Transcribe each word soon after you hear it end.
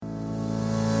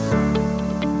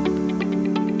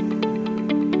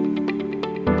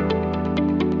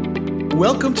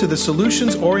Welcome to the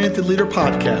Solutions Oriented Leader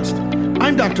Podcast.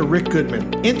 I'm Dr. Rick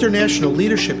Goodman, international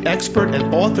leadership expert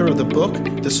and author of the book,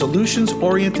 The Solutions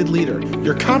Oriented Leader,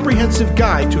 your comprehensive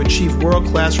guide to achieve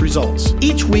world-class results.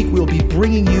 Each week, we'll be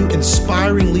bringing you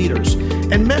inspiring leaders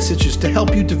and messages to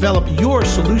help you develop your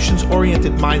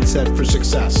solutions-oriented mindset for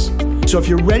success. So if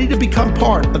you're ready to become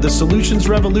part of the solutions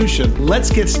revolution,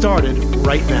 let's get started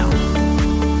right now.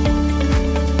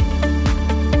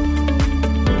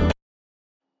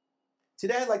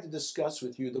 Today, I'd like to discuss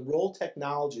with you the role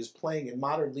technology is playing in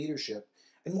modern leadership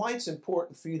and why it's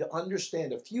important for you to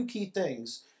understand a few key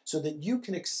things so that you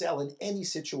can excel in any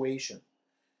situation.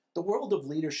 The world of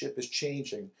leadership is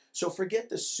changing, so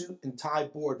forget the suit and tie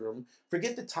boardroom,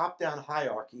 forget the top-down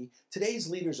hierarchy. Today's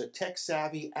leaders are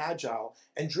tech-savvy, agile,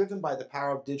 and driven by the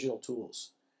power of digital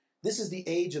tools. This is the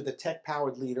age of the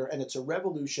tech-powered leader, and it's a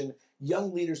revolution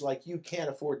young leaders like you can't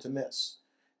afford to miss.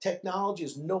 Technology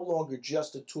is no longer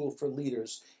just a tool for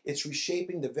leaders. It's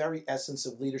reshaping the very essence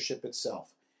of leadership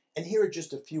itself. And here are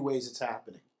just a few ways it's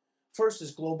happening. First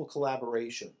is global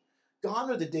collaboration.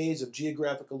 Gone are the days of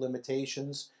geographical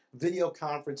limitations, video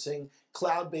conferencing,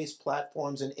 cloud-based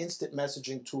platforms, and instant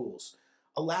messaging tools.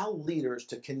 Allow leaders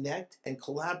to connect and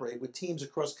collaborate with teams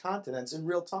across continents in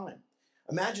real time.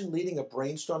 Imagine leading a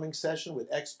brainstorming session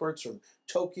with experts from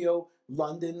Tokyo,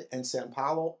 London, and Sao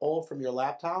Paulo, all from your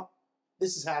laptop.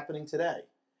 This is happening today.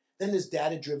 Then there's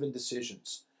data-driven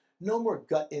decisions. No more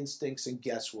gut instincts and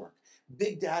guesswork.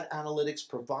 Big data analytics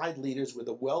provide leaders with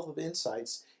a wealth of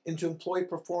insights into employee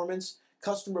performance,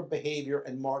 customer behavior,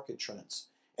 and market trends.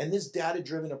 And this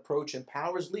data-driven approach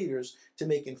empowers leaders to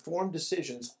make informed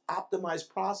decisions, optimize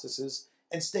processes,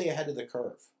 and stay ahead of the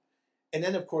curve. And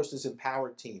then, of course, there's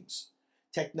empowered teams.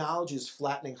 Technology is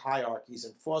flattening hierarchies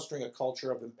and fostering a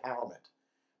culture of empowerment.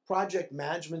 Project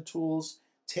management tools,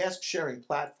 task-sharing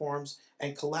platforms,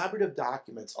 and collaborative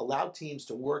documents allow teams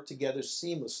to work together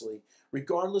seamlessly,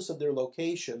 regardless of their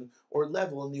location or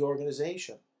level in the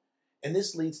organization. And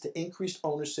this leads to increased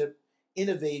ownership,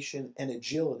 innovation, and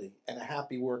agility, and a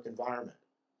happy work environment.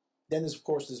 Then, of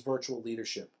course, there's virtual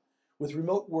leadership. With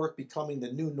remote work becoming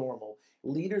the new normal,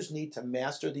 leaders need to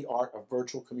master the art of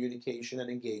virtual communication and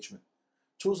engagement.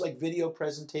 Tools like video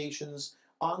presentations,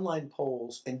 online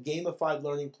polls, and gamified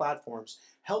learning platforms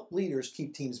help leaders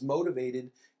keep teams motivated,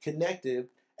 connected,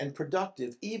 and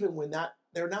productive even when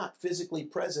they're not physically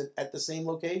present at the same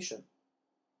location.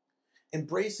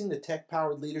 Embracing the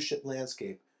tech-powered leadership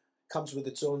landscape comes with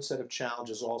its own set of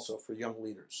challenges also for young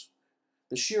leaders.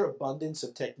 The sheer abundance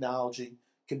of technology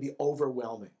can be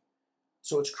overwhelming,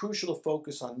 so it's crucial to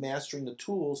focus on mastering the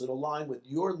tools that align with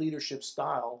your leadership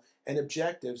style and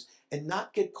objectives and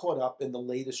not get caught up in the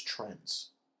latest trends.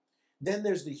 Then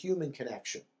there's the human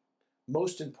connection.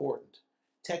 Most important,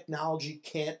 technology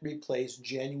can't replace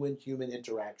genuine human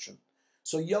interaction.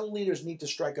 So young leaders need to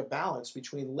strike a balance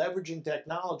between leveraging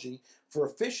technology for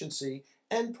efficiency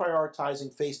and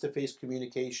prioritizing face-to-face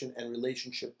communication and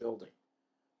relationship building,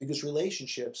 because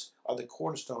relationships are the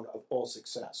cornerstone of all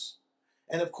success.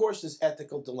 And of course, there's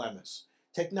ethical dilemmas.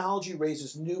 Technology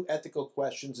raises new ethical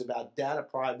questions about data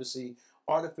privacy,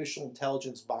 artificial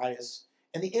intelligence bias,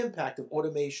 and the impact of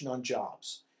automation on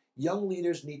jobs. Young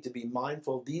leaders need to be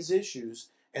mindful of these issues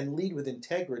and lead with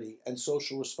integrity and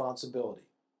social responsibility.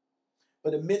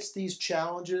 But amidst these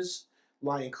challenges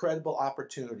lie incredible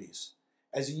opportunities.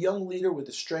 As a young leader with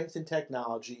a strength in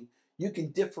technology, you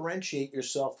can differentiate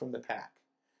yourself from the pack.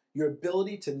 Your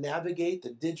ability to navigate the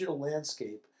digital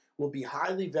landscape will be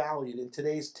highly valued in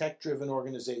today's tech-driven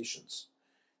organizations.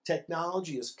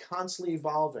 Technology is constantly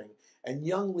evolving, and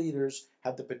young leaders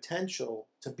have the potential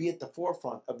to be at the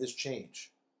forefront of this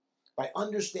change. By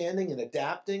understanding and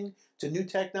adapting to new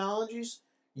technologies,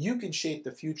 you can shape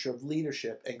the future of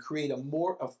leadership and create a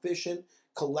more efficient,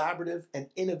 collaborative, and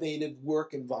innovative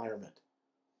work environment.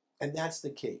 And that's the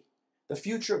key. The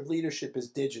future of leadership is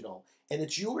digital, and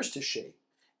it's yours to shape.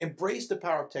 Embrace the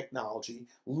power of technology,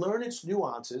 learn its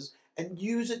nuances, and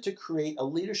use it to create a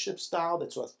leadership style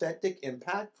that's authentic,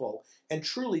 impactful, and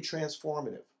truly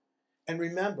transformative. And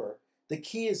remember, the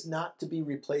key is not to be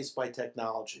replaced by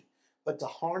technology, but to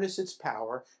harness its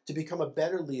power to become a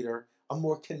better leader, a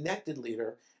more connected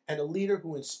leader, and a leader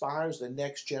who inspires the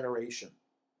next generation.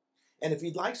 And if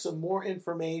you'd like some more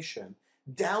information,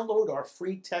 download our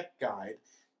free tech guide,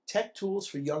 Tech Tools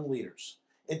for Young Leaders.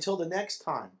 Until the next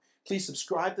time, please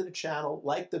subscribe to the channel,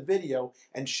 like the video,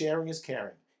 and sharing is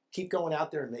caring. Keep going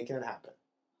out there and making it happen.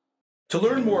 To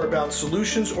learn more about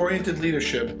solutions-oriented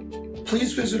leadership,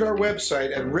 please visit our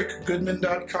website at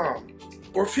rickgoodman.com.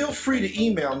 or feel free to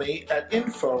email me at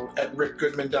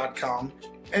info@rickgoodman.com.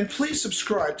 And please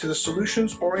subscribe to the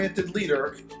Solutions Oriented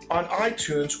Leader on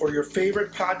iTunes or your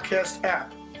favorite podcast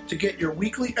app to get your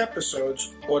weekly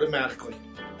episodes automatically.